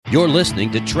You're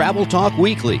listening to Travel Talk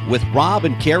Weekly with Rob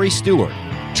and Carrie Stewart,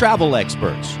 travel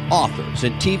experts, authors,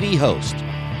 and TV hosts.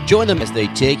 Join them as they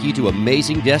take you to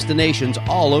amazing destinations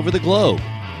all over the globe.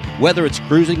 Whether it's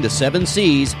cruising the 7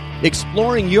 seas,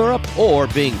 exploring Europe, or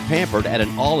being pampered at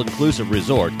an all-inclusive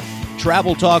resort,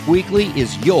 Travel Talk Weekly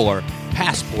is your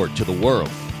passport to the world.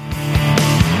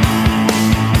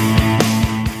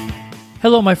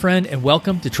 Hello, my friend, and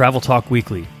welcome to Travel Talk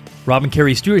Weekly. Rob and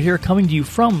Carrie Stewart here, coming to you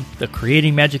from the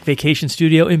Creating Magic Vacation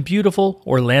Studio in beautiful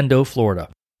Orlando, Florida.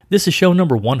 This is show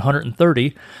number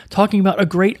 130, talking about a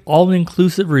great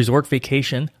all-inclusive resort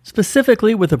vacation,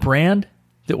 specifically with a brand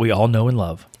that we all know and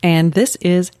love. And this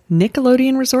is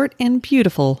Nickelodeon Resort in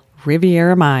beautiful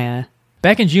Riviera Maya.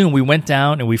 Back in June, we went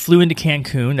down and we flew into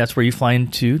Cancun. That's where you fly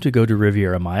into to go to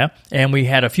Riviera Maya. And we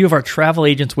had a few of our travel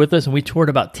agents with us, and we toured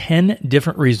about 10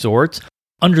 different resorts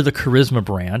under the Charisma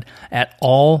brand at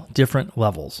all different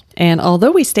levels. And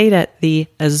although we stayed at the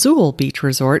Azul Beach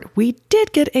Resort, we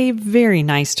did get a very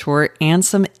nice tour and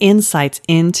some insights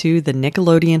into the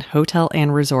Nickelodeon Hotel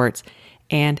and Resorts.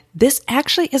 And this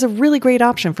actually is a really great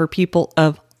option for people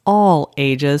of all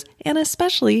ages, and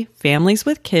especially families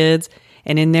with kids.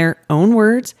 And in their own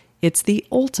words, it's the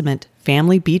ultimate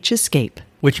family beach escape.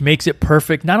 Which makes it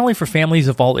perfect not only for families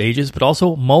of all ages, but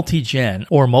also multi-gen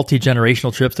or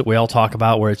multi-generational trips that we all talk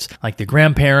about, where it's like the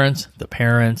grandparents, the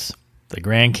parents, the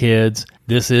grandkids.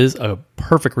 This is a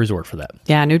perfect resort for that.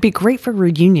 Yeah, and it would be great for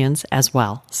reunions as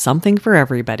well. Something for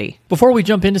everybody. Before we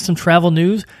jump into some travel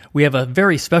news, we have a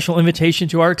very special invitation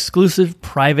to our exclusive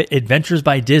private Adventures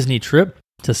by Disney trip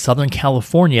to Southern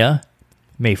California,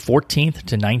 May 14th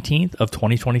to 19th of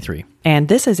 2023. And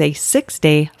this is a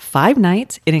 6-day, 5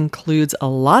 nights. It includes a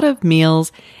lot of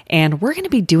meals, and we're going to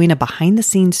be doing a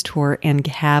behind-the-scenes tour and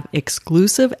have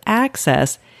exclusive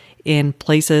access in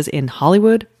places in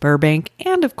Hollywood, Burbank,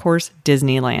 and of course,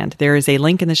 Disneyland. There is a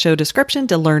link in the show description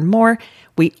to learn more.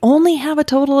 We only have a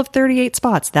total of 38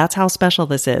 spots. That's how special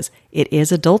this is. It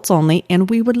is adults only, and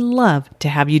we would love to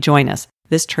have you join us.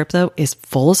 This trip, though, is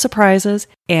full of surprises,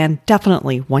 and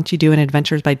definitely, once you do an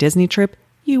Adventures by Disney trip,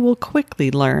 you will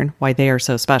quickly learn why they are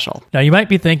so special. Now, you might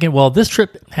be thinking, well, this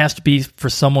trip has to be for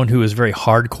someone who is very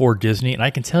hardcore Disney, and I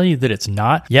can tell you that it's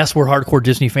not. Yes, we're hardcore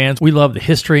Disney fans. We love the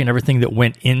history and everything that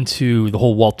went into the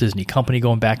whole Walt Disney Company,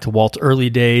 going back to Walt's early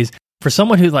days. For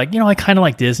someone who's like, I kind of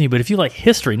like Disney, but if you like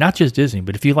history, not just Disney,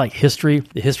 but if you like history,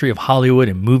 the history of Hollywood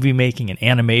and movie making and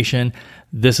animation,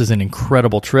 this is an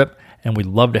incredible trip, and we'd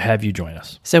love to have you join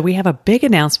us. So we have a big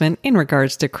announcement in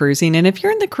regards to cruising, and if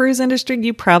you're in the cruise industry,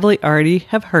 you probably already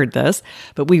have heard this,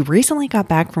 but we recently got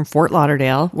back from Fort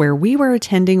Lauderdale, where we were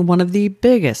attending one of the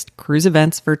biggest cruise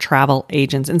events for travel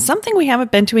agents, and something we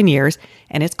haven't been to in years,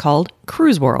 and it's called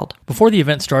Cruise World. Before the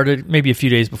event started, maybe a few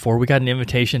days before, we got an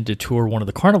invitation to tour one of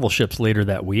the Carnival ships later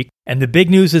that week, and the big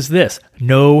news is this: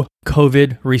 no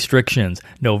COVID restrictions,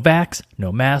 no vax,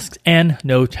 no masks, and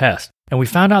no tests. And we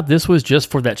found out this was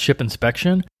just for that ship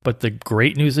inspection, but the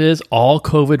great news is all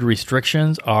COVID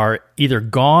restrictions are either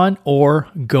gone or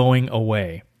going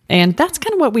away. And that's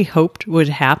kind of what we hoped would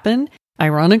happen.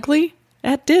 Ironically,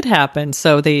 that did happen.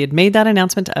 So they had made that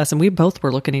announcement to us, and we both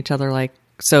were looking at each other like,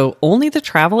 so only the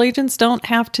travel agents don't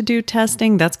have to do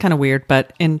testing? That's kind of weird,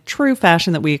 but in true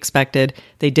fashion that we expected,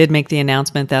 they did make the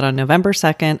announcement that on November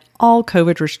 2nd, all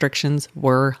COVID restrictions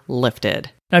were lifted.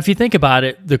 Now, if you think about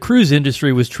it, the cruise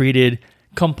industry was treated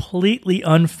completely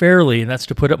unfairly, and that's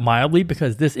to put it mildly,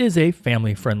 because this is a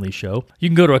family-friendly show. You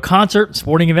can go to a concert,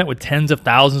 sporting event with tens of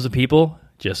thousands of people,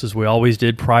 just as we always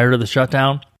did prior to the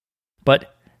shutdown,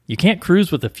 but you can't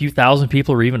cruise with a few thousand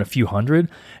people or even a few hundred.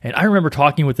 And I remember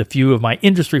talking with a few of my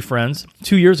industry friends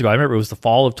 2 years ago. I remember it was the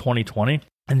fall of 2020,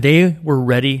 and they were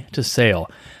ready to sail.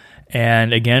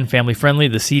 And again, family friendly,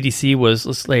 the CDC was,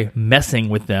 let's say, messing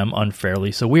with them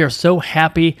unfairly. So we are so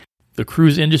happy the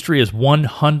cruise industry is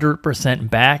 100%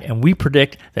 back, and we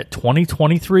predict that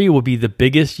 2023 will be the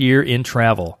biggest year in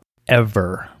travel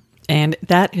ever. And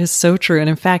that is so true. And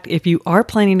in fact, if you are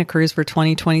planning a cruise for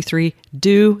 2023,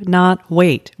 do not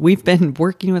wait. We've been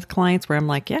working with clients where I'm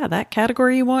like, yeah, that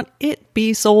category you want, it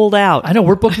be sold out. I know,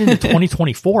 we're booking into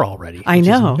 2024 already. I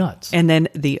know. Is nuts. And then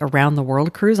the Around the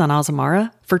World cruise on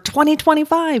Azamara for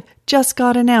 2025 just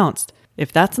got announced.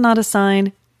 If that's not a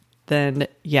sign, then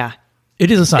yeah.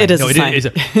 It is a sign. It is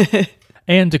a sign.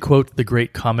 And to quote the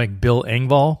great comic Bill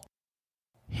Engvall,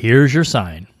 here's your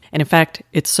sign. And in fact,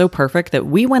 it's so perfect that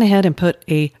we went ahead and put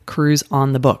a cruise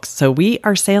on the books. So we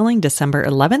are sailing December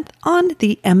 11th on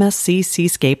the MSC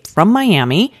Seascape from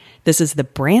Miami. This is the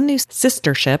brand new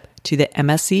sister ship to the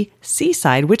MSC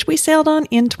Seaside, which we sailed on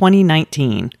in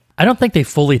 2019. I don't think they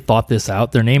fully thought this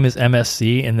out. Their name is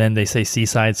MSC, and then they say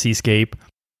Seaside, Seascape.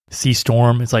 Sea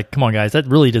Storm. It's like, come on, guys, that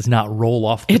really does not roll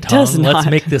off the tongue. Does not. Let's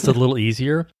make this a little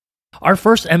easier. Our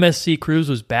first MSC cruise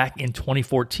was back in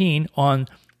 2014 on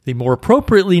the more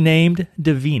appropriately named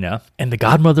Divina, and the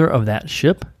godmother of that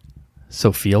ship,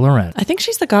 Sophia Loren. I think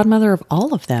she's the godmother of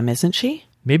all of them, isn't she?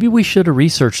 Maybe we should have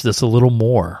researched this a little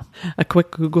more. A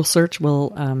quick Google search will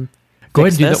go ahead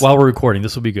and do that while we're recording.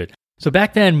 This will be good. So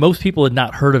back then, most people had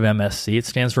not heard of MSC. It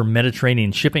stands for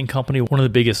Mediterranean Shipping Company, one of the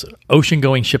biggest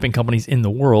ocean-going shipping companies in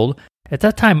the world. At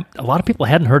that time, a lot of people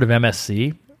hadn't heard of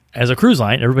MSC. As a cruise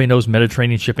line, everybody knows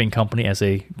Mediterranean Shipping Company as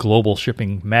a global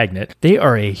shipping magnet. They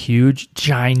are a huge,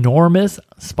 ginormous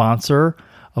sponsor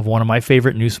of one of my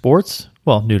favorite new sports.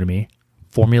 Well, new to me,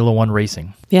 Formula One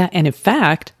racing. Yeah, and in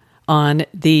fact, on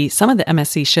some of the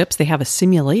MSC ships, they have a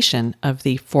simulation of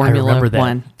the Formula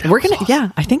One. We're gonna, awesome.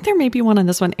 Yeah, I think there may be one on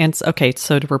this one. And okay,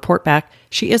 so to report back,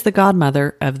 she is the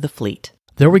godmother of the fleet.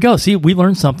 There we go. See, we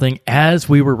learned something as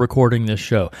we were recording this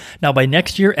show. Now, by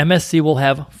next year, MSC will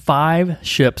have 5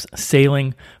 ships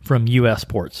sailing from U.S.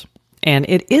 ports. And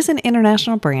it is an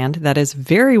international brand that is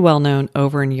very well known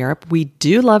over in Europe. We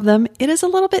do love them. It is a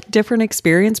little bit different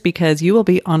experience because you will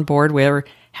be on board where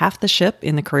half the ship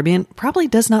in the Caribbean probably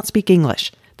does not speak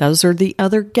English. Those are the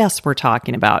other guests we're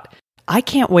talking about. I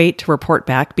can't wait to report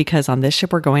back because on this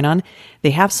ship we're going on, they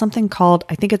have something called,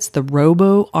 I think it's the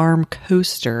Robo Arm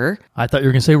Coaster. I thought you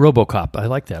were going to say RoboCop. I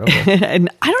like that. Okay. And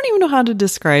I don't even know how to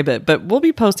describe it, but we'll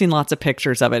be posting lots of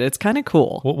pictures of it. It's kind of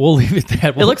cool. We'll leave it at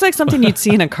that. It looks like something you'd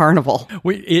see in a carnival.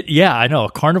 Yeah, I know.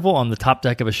 A carnival on the top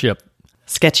deck of a ship.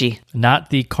 Sketchy. Not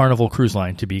the Carnival Cruise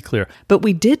Line, to be clear. But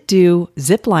we did do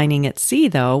zip lining at sea,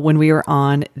 though, when we were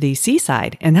on the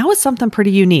seaside. And that was something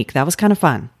pretty unique. That was kind of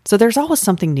fun. So there's always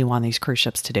something new on these cruise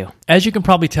ships to do. As you can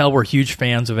probably tell, we're huge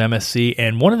fans of MSC.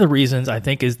 And one of the reasons, I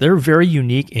think, is they're very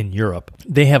unique in Europe.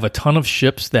 They have a ton of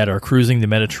ships that are cruising the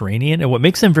Mediterranean. And what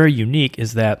makes them very unique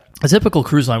is that a typical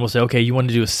cruise line will say, okay, you want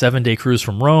to do a 7-day cruise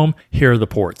from Rome. Here are the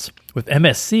ports. With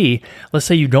MSC, let's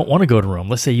say you don't want to go to Rome.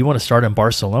 Let's say you want to start in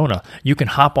Barcelona. You can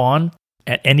hop on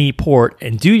at any port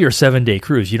and do your 7-day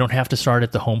cruise. You don't have to start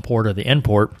at the home port or the end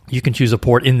port. You can choose a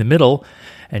port in the middle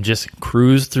and just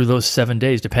cruise through those 7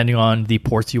 days, depending on the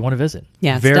ports you want to visit.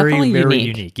 Yeah, it's very, definitely very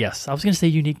unique. unique. Yes, I was going to say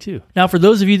unique too. Now, for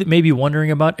those of you that may be wondering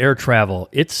about air travel,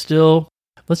 it's still,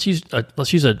 let's use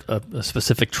a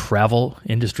specific travel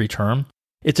industry term.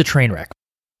 It's a train wreck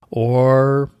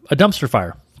or a dumpster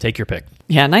fire. Take your pick.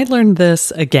 Yeah, and I learned this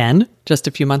again just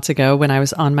a few months ago when I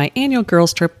was on my annual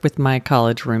girls trip with my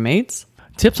college roommates.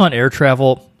 Tips on air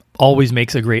travel always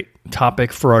makes a great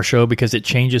topic for our show because it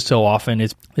changes so often.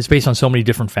 It's based on so many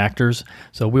different factors.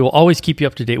 So we will always keep you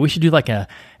up to date. We should do like an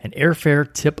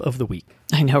airfare tip of the week.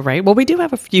 I know, right? Well, we do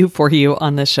have a few for you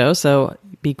on this show, so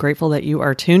be grateful that you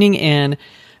are tuning in.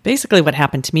 Basically what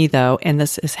happened to me, though, and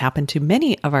this has happened to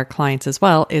many of our clients as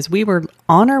well, is we were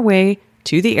on our way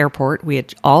to the airport. We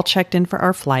had all checked in for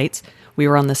our flights. We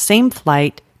were on the same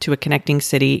flight to a connecting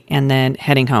city and then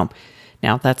heading home.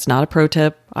 Now, that's not a pro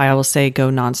tip. I always say go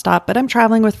nonstop, but I'm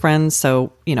traveling with friends,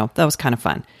 so, that was kind of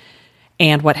fun.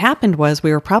 And what happened was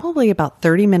we were probably about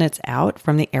 30 minutes out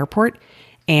from the airport,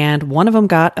 and one of them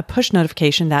got a push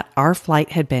notification that our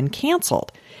flight had been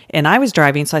canceled. And I was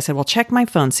driving, so I said, well, check my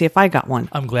phone, see if I got one.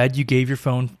 I'm glad you gave your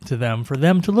phone to them for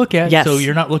them to look at, yes. So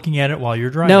you're not looking at it while you're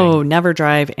driving. No, never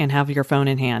drive and have your phone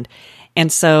in hand.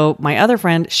 And so my other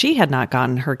friend, she had not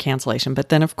gotten her cancellation, but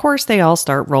then of course they all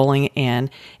start rolling in,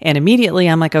 and immediately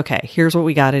I'm like, okay, here's what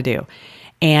we got to do.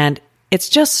 And it's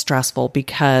just stressful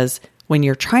because when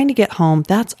you're trying to get home,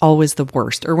 that's always the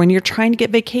worst. Or when you're trying to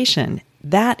get vacation,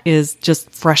 that is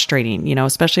just frustrating,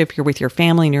 especially if you're with your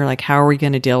family and you're like, how are we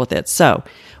going to deal with it? So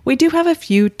we do have a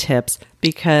few tips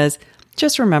because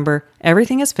just remember,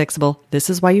 everything is fixable. This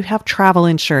is why you have travel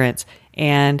insurance.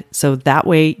 And so that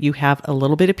way you have a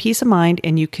little bit of peace of mind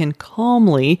and you can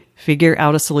calmly figure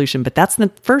out a solution. But that's the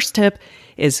first tip,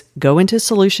 is go into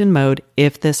solution mode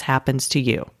if this happens to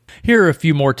you. Here are a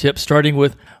few more tips, starting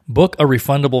with book a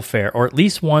refundable fare, or at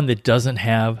least one that doesn't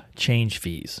have change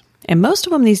fees. And most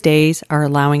of them these days are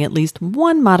allowing at least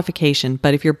one modification.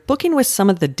 But if you're booking with some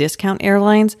of the discount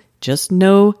airlines, just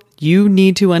know you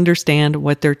need to understand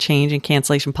what their change and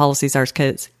cancellation policies are,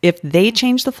 because if they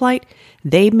change the flight,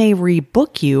 they may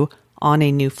rebook you on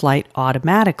a new flight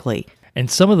automatically. And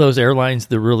some of those airlines,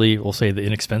 the really, we'll say the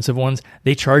inexpensive ones,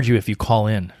 they charge you if you call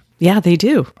in. Yeah, they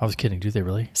do. I was kidding. Do they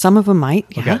really? Some of them might.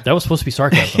 Yeah. Okay, that was supposed to be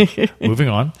sarcasm. Moving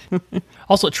on.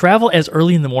 Also, travel as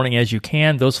early in the morning as you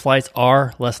can. Those flights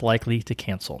are less likely to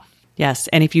cancel. Yes,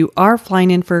 and if you are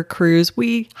flying in for a cruise,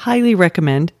 we highly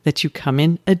recommend that you come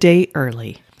in a day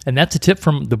early. And that's a tip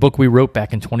from the book we wrote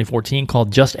back in 2014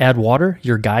 called Just Add Water,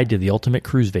 Your Guide to the Ultimate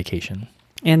Cruise Vacation.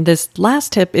 And this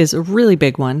last tip is a really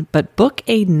big one, but book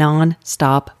a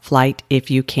non-stop flight if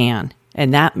you can.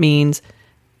 And that means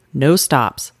no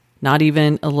stops, not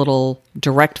even a little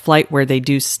direct flight where they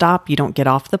do stop. You don't get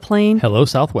off the plane. Hello,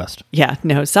 Southwest. Yeah,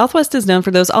 no, Southwest is known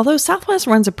for those, although Southwest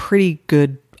runs a pretty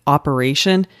good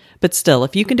operation. But still,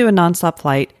 if you can do a nonstop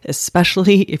flight,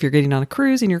 especially if you're getting on a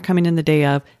cruise and you're coming in the day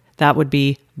of, that would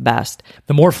be best.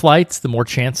 The more flights, the more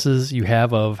chances you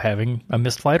have of having a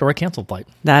missed flight or a canceled flight.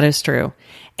 That is true.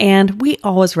 And we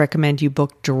always recommend you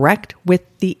book direct with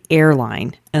the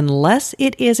airline, unless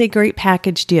it is a great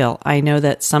package deal. I know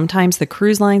that sometimes the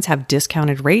cruise lines have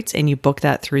discounted rates and you book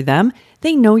that through them.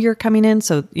 They know you're coming in,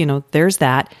 so, there's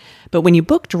that. But when you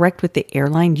book direct with the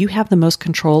airline, you have the most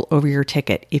control over your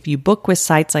ticket. If you book with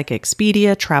sites like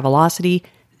Expedia, Travelocity,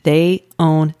 they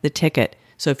own the ticket.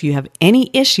 So if you have any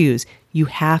issues, you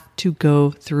have to go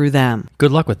through them.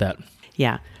 Good luck with that.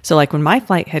 Yeah. So like when my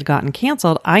flight had gotten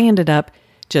canceled, I ended up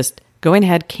just going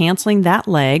ahead, canceling that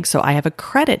leg. So I have a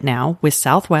credit now with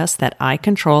Southwest that I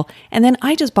control. And then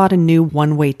I just bought a new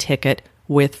one-way ticket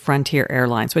with Frontier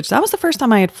Airlines, which that was the first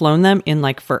time I had flown them in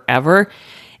like forever.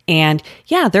 And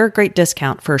yeah, they're a great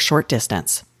discount for a short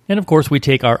distance. And of course, we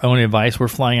take our own advice. We're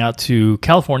flying out to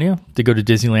California to go to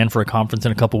Disneyland for a conference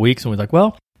in a couple weeks. And we're like,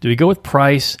 well, do we go with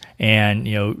price and,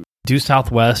 do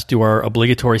Southwest, do our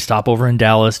obligatory stopover in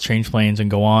Dallas, change planes and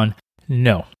go on?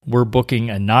 No, we're booking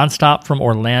a nonstop from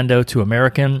Orlando to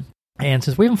American. And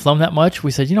since we haven't flown that much,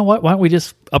 we said, you know what? Why don't we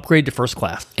just upgrade to first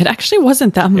class? It actually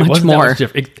wasn't that much more.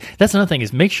 That's another thing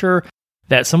is make sure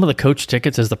that some of the coach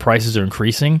tickets, as the prices are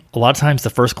increasing, a lot of times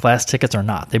the first class tickets are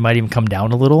not. They might even come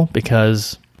down a little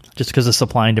because of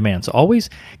supply and demand. So always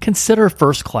consider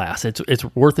first class. It's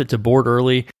worth it to board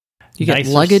early. You get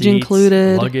luggage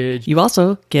included. You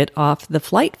also get off the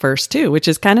flight first too, which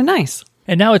is kind of nice.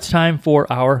 And now it's time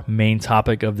for our main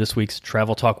topic of this week's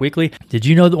Travel Talk Weekly. Did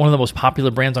you know that one of the most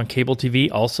popular brands on cable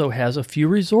TV also has a few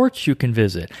resorts you can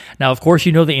visit? Now, of course,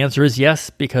 you know the answer is yes,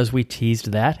 because we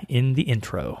teased that in the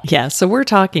intro. Yeah, so we're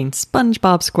talking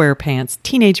SpongeBob SquarePants,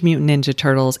 Teenage Mutant Ninja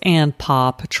Turtles, and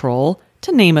Paw Patrol,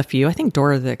 to name a few. I think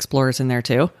Dora the Explorer's in there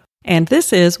too. And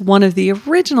this is one of the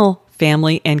original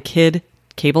family and kid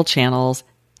cable channels,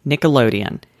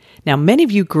 Nickelodeon. Now, many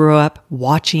of you grew up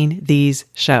watching these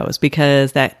shows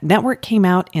because that network came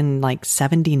out in like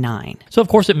 79. So, of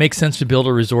course, it makes sense to build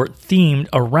a resort themed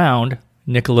around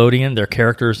Nickelodeon, their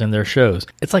characters, and their shows.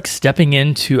 It's like stepping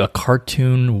into a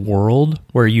cartoon world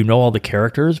where you know all the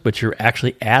characters, but you're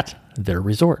actually at their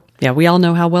resort. Yeah, we all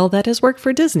know how well that has worked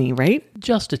for Disney, right?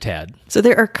 Just a tad. So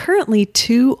there are currently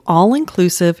 2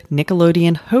 all-inclusive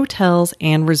Nickelodeon hotels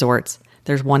and resorts.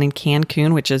 There's one in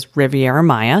Cancun, which is Riviera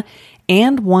Maya,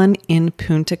 and one in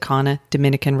Punta Cana,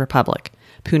 Dominican Republic.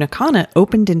 Punta Cana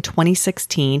opened in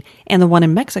 2016 and the one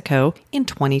in Mexico in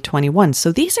 2021.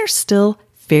 So these are still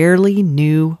fairly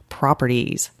new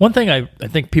properties. One thing I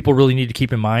think people really need to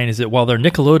keep in mind is that while they're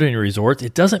Nickelodeon resorts,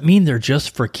 it doesn't mean they're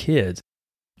just for kids.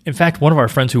 In fact, one of our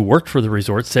friends who worked for the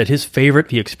resort said his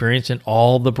favorite he experienced in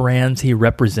all the brands he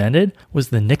represented was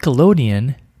the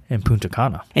Nickelodeon in Punta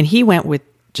Cana. And he went with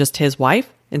just his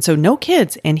wife, and so no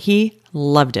kids, and he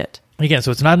loved it. Again,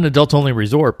 so it's not an adult-only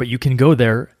resort, but you can go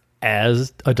there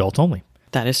as adult-only.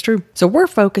 That is true. So we're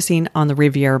focusing on the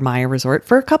Riviera Maya Resort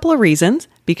for a couple of reasons,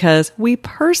 because we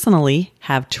personally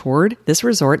have toured this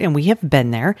resort, and we have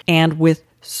been there, and with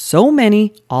so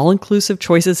many all-inclusive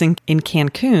choices in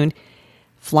Cancun,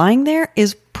 flying there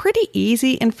is pretty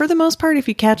easy, and for the most part, if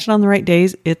you catch it on the right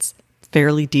days, it's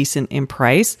fairly decent in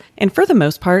price. And for the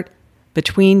most part,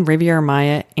 between Riviera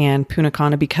Maya and Punta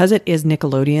Cana, because it is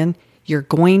Nickelodeon, you're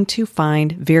going to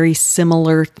find very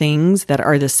similar things that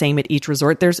are the same at each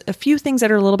resort. There's a few things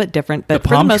that are a little bit different, but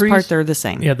for the most part, they're the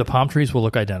same. Yeah, the palm trees will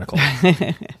look identical.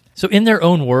 So in their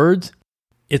own words,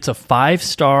 it's a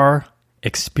 5-star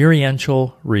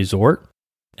experiential resort,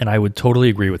 and I would totally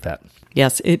agree with that.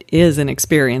 Yes, it is an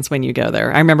experience when you go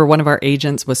there. I remember one of our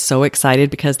agents was so excited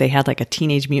because they had like a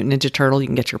Teenage Mutant Ninja Turtle you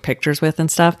can get your pictures with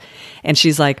and stuff. And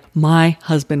she's like, my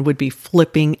husband would be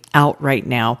flipping out right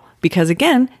now because,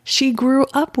 again, she grew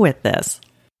up with this.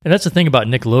 And that's the thing about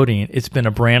Nickelodeon. It's been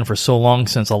a brand for so long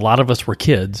since a lot of us were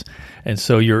kids. And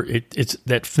so it's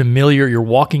that familiar, you're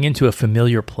walking into a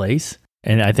familiar place.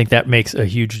 And I think that makes a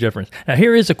huge difference. Now,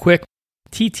 here is a quick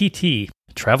TTT.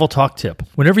 Travel talk tip.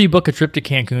 Whenever you book a trip to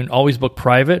Cancun, always book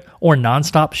private or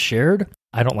nonstop shared.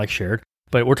 I don't like shared,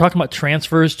 but we're talking about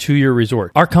transfers to your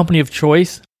resort. Our company of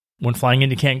choice when flying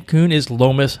into Cancun is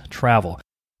Lomas Travel.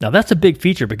 Now that's a big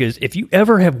feature because if you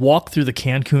ever have walked through the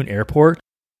Cancun airport,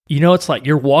 It's like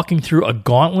you're walking through a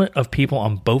gauntlet of people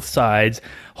on both sides,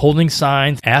 holding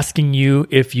signs, asking you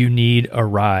if you need a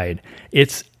ride.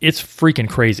 It's freaking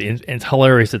crazy, and it's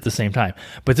hilarious at the same time.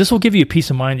 But this will give you a peace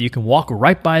of mind that you can walk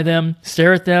right by them,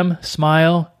 stare at them,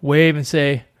 smile, wave, and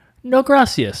say, "No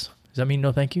gracias." Does that mean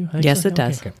no thank you? Yes, it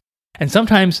does. Okay. And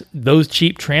sometimes those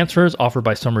cheap transfers offered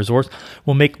by some resorts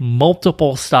will make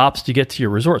multiple stops to get to your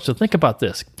resort. So think about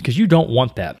this, because you don't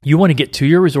want that. You want to get to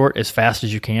your resort as fast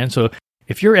as you can. So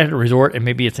if you're at a resort and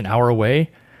maybe it's an hour away,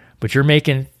 but you're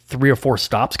making 3 or 4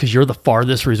 stops because you're the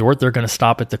farthest resort, they're going to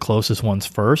stop at the closest ones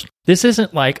first. This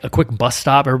isn't like a quick bus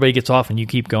stop, everybody gets off and you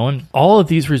keep going. All of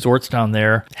these resorts down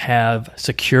there have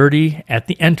security at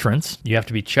the entrance. You have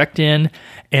to be checked in,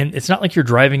 and it's not like you're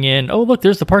driving in, oh look,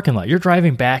 there's the parking lot. You're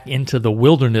driving back into the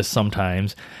wilderness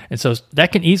sometimes, and so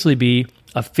that can easily be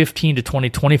a 15 to 20,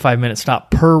 25-minute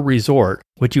stop per resort,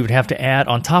 which you would have to add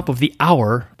on top of the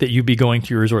hour that you'd be going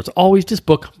to your resorts. Always just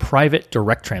book private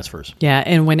direct transfers. Yeah,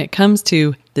 and when it comes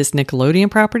to this Nickelodeon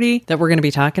property that we're going to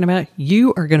be talking about,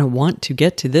 you are going to want to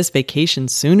get to this vacation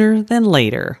sooner than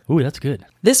later. Ooh, that's good.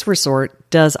 This resort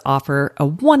does offer a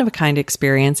one-of-a-kind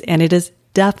experience, and it is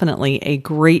definitely a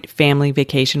great family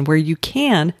vacation where you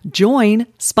can join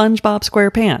SpongeBob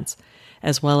SquarePants,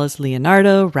 as well as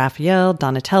Leonardo, Raphael,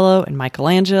 Donatello, and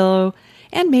Michelangelo,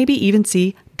 and maybe even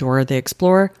see Dora the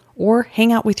Explorer or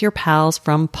hang out with your pals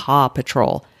from Paw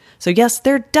Patrol. So yes,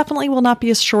 there definitely will not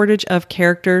be a shortage of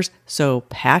characters, so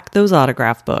pack those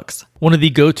autograph books. One of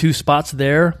the go-to spots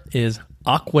there is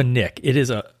Aqua Nick. It is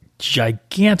a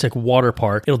gigantic water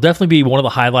park. It'll definitely be one of the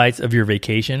highlights of your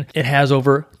vacation. It has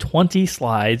over 20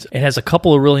 slides. It has a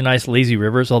couple of really nice lazy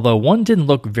rivers, although one didn't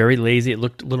look very lazy. It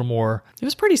looked a little more... It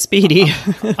was pretty speedy.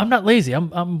 I'm not lazy.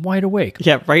 I'm wide awake.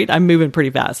 Yeah, right? I'm moving pretty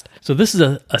fast. So this is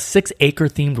a 6-acre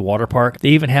themed water park. They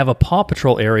even have a Paw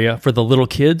Patrol area for the little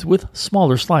kids with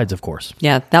smaller slides, of course.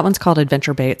 Yeah, that one's called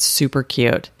Adventure Bay. It's super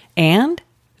cute. And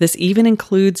this even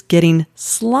includes getting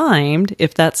slimed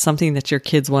if that's something that your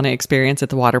kids want to experience at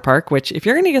the water park, which if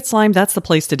you're going to get slimed, that's the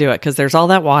place to do it because there's all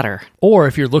that water. Or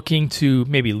if you're looking to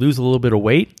maybe lose a little bit of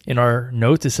weight, in our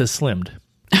notes it says slimmed.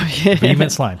 But you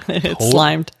meant slimed. It's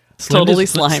slimed. Totally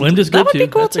slimed. Slimed is good that would too. Be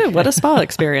cool That's too. okay. What a spa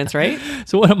experience, right?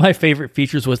 So one of my favorite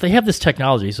features was they have this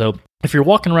technology. So if you're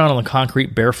walking around on the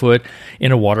concrete barefoot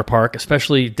in a water park,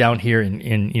 especially down here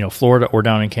in Florida or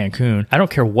down in Cancun, I don't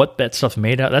care what that stuff's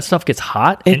made out of. That stuff gets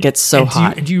hot. It gets so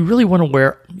hot. Do you really want to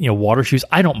wear water shoes?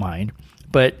 I don't mind,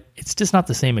 but it's just not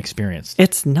the same experience.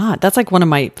 It's not. That's like one of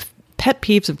my pet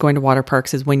peeves of going to water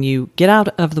parks is when you get out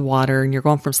of the water and you're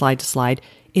going from slide to slide,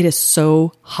 it is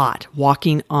so hot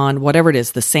walking on whatever it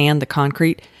is, the sand, the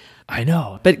concrete. I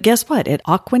know. But guess what? At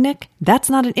Aquanic, that's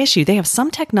not an issue. They have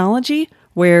some technology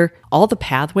where all the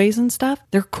pathways and stuff,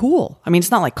 they're cool. I mean,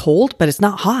 it's not like cold, but it's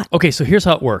not hot. Okay, so here's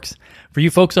how it works. For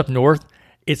you folks up north,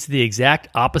 it's the exact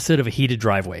opposite of a heated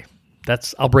driveway.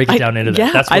 I'll break it down into that.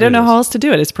 Yeah, That's what I don't know is. how else to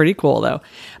do it. It's pretty cool, though.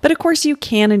 But of course, you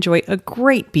can enjoy a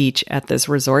great beach at this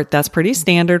resort. That's pretty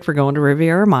standard for going to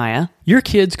Riviera Maya. Your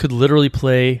kids could literally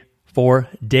play for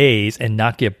days and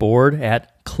not get bored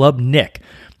at Club Nick.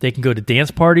 They can go to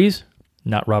dance parties,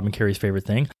 not Rob and Carrie's favorite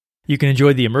thing. You can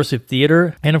enjoy the immersive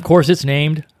theater, and of course, it's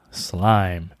named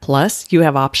Slime. Plus, you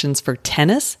have options for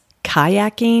tennis,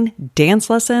 kayaking, dance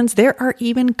lessons. There are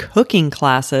even cooking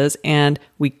classes, and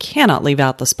we cannot leave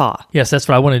out the spa. Yes, that's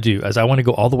what I want to do. As I want to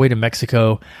go all the way to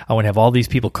Mexico. I want to have all these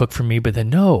people cook for me, but then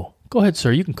no. Go ahead,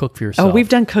 sir. You can cook for yourself. Oh, we've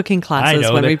done cooking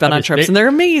classes when we've been on trips, and they're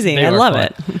amazing. I love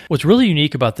it. What's really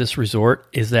unique about this resort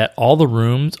is that all the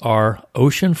rooms are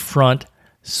oceanfront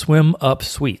swim-up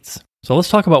suites. So let's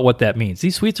talk about what that means.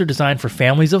 These suites are designed for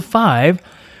families of 5,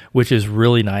 which is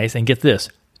really nice. And get this,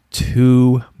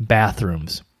 2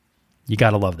 bathrooms. You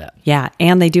got to love that. Yeah,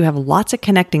 and they do have lots of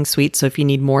connecting suites, so if you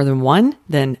need more than one,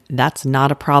 then that's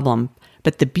not a problem.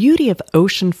 But the beauty of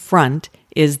oceanfront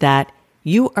is that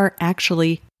you are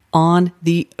actually on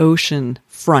the ocean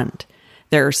front.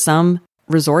 There are some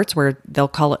resorts where they'll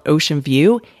call it ocean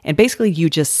view, and basically you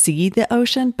just see the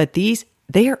ocean, but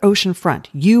they are ocean front.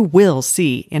 You will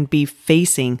see and be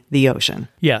facing the ocean.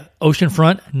 Yeah, ocean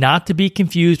front, not to be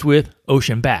confused with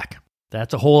ocean back.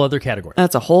 That's a whole other category.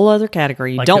 That's a whole other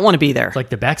category. You don't want to be there. It's like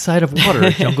the backside of water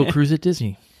at Jungle Cruise at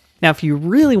Disney. Now, if you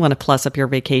really want to plus up your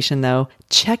vacation, though,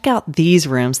 check out these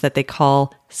rooms that they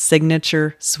call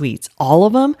signature suites. All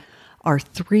of them are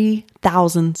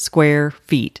 3,000 square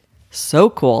feet. So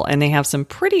cool. And they have some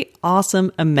pretty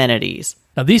awesome amenities.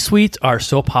 Now, these suites are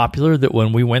so popular that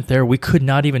when we went there, we could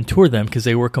not even tour them because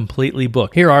they were completely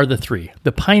booked. Here are the 3.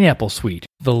 The Pineapple Suite,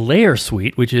 the Layer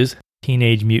Suite, which is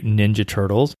Teenage Mutant Ninja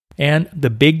Turtles, and the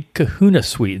Big Kahuna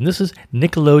Suite. And this is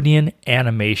Nickelodeon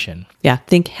animation. Yeah,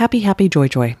 think Happy, Happy, Joy,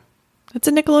 Joy. It's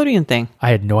a Nickelodeon thing. I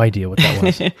had no idea what that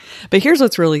was. But here's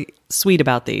what's really sweet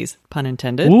about these, pun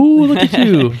intended. Ooh, look at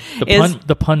you.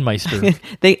 The pun meister.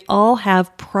 They all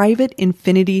have private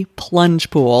infinity plunge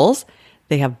pools.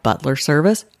 They have butler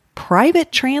service.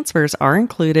 Private transfers are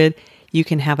included. You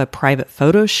can have a private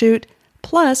photo shoot.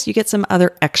 Plus, you get some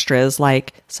other extras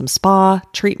like some spa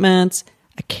treatments,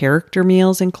 a character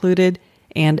meals included,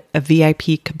 and a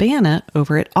VIP cabana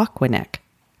over at Aquaneck.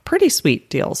 Pretty sweet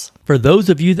deals. For those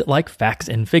of you that like facts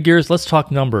and figures, let's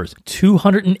talk numbers.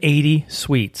 280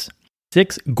 suites,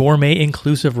 6 gourmet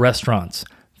inclusive restaurants,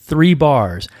 3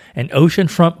 bars, an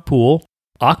oceanfront pool,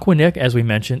 Aquaneck, as we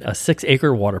mentioned, a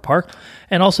 6-acre water park,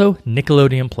 and also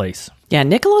Nickelodeon Place. Yeah,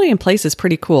 Nickelodeon Place is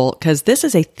pretty cool because this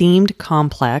is a themed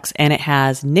complex and it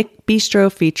has Nick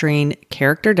Bistro featuring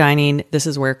character dining. This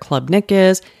is where Club Nick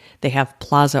is. They have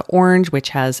Plaza Orange, which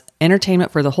has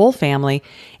entertainment for the whole family.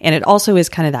 And it also is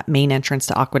kind of that main entrance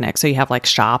to Aquaneck. So you have like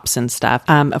shops and stuff.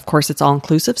 Of course, it's all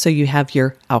inclusive. So you have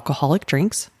your alcoholic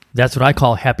drinks. That's what I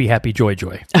call happy, happy, joy,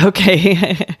 joy.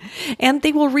 Okay. And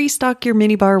they will restock your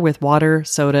minibar with water,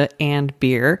 soda, and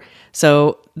beer.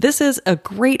 So this is a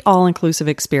great all-inclusive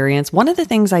experience. One of the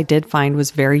things I did find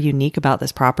was very unique about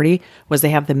this property was they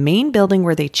have the main building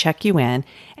where they check you in,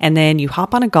 and then you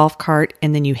hop on a golf cart,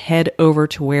 and then you head over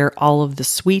to where all of the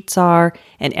suites are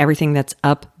and everything that's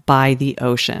up by the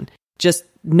ocean. Just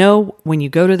know when you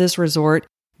go to this resort,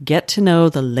 get to know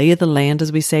the lay of the land,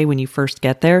 as we say, when you first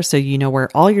get there, so you know where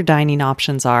all your dining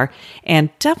options are, and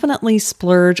definitely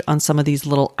splurge on some of these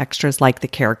little extras like the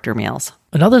character meals.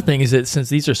 Another thing is that since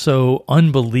these are so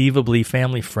unbelievably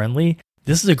family-friendly,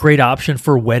 this is a great option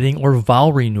for wedding or vow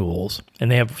renewals,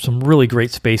 and they have some really great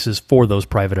spaces for those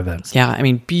private events. Yeah, I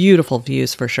mean, beautiful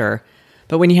views for sure.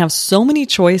 But when you have so many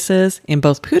choices in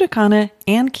both Punta Cana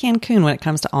and Cancun when it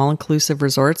comes to all-inclusive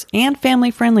resorts and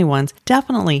family-friendly ones,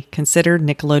 definitely consider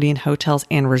Nickelodeon Hotels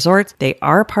and Resorts. They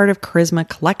are a part of Charisma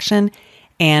Collection,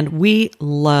 and we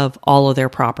love all of their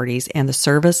properties, and the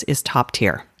service is top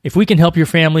tier. If we can help your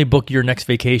family book your next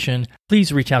vacation,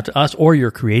 please reach out to us or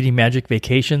your Creating Magic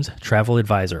Vacations travel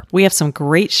advisor. We have some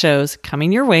great shows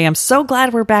coming your way. I'm so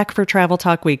glad we're back for Travel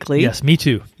Talk Weekly. Yes, me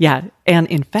too. Yeah, and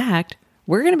in fact,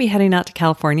 we're going to be heading out to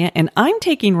California, and I'm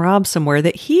taking Rob somewhere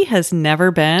that he has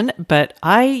never been, but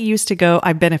I used to go.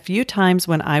 I've been a few times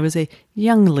when I was a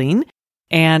youngling,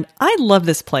 and I love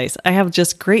this place. I have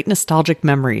just great nostalgic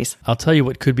memories. I'll tell you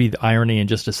what could be the irony in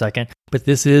just a second, but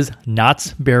this is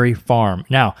Knott's Berry Farm.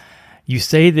 Now, you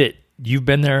say that you've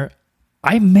been there.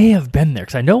 I may have been there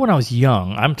because I know when I was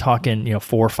young, I'm talking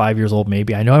 4 or 5 years old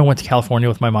maybe. I know I went to California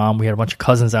with my mom. We had a bunch of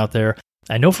cousins out there.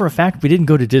 I know for a fact we didn't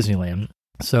go to Disneyland.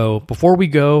 So before we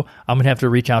go, I'm going to have to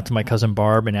reach out to my cousin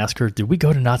Barb and ask her, did we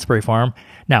go to Knott's Berry Farm?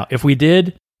 Now, if we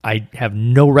did, I have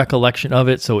no recollection of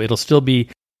it, so it'll still be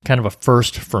kind of a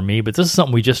first for me. But this is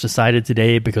something we just decided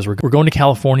today because we're going to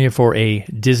California for a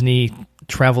Disney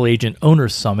Travel Agent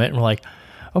Owners Summit. And we're like,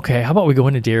 okay, how about we go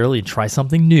in a day early and try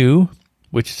something new?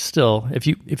 Which still, if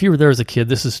you were there as a kid,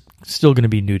 this is still going to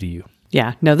be new to you.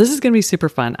 Yeah, no, this is going to be super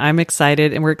fun. I'm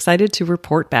excited, and we're excited to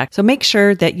report back. So make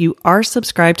sure that you are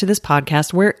subscribed to this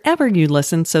podcast wherever you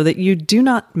listen so that you do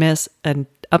not miss an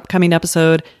upcoming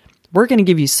episode. We're going to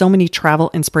give you so many travel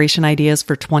inspiration ideas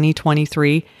for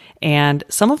 2023, and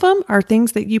some of them are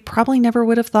things that you probably never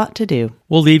would have thought to do.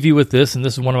 We'll leave you with this, and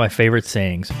this is one of my favorite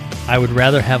sayings. I would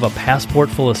rather have a passport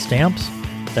full of stamps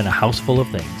than a house full of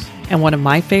things. And one of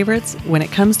my favorites, when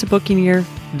it comes to booking your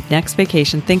next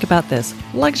vacation, think about this.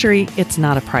 Luxury, it's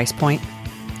not a price point.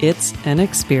 It's an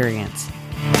experience.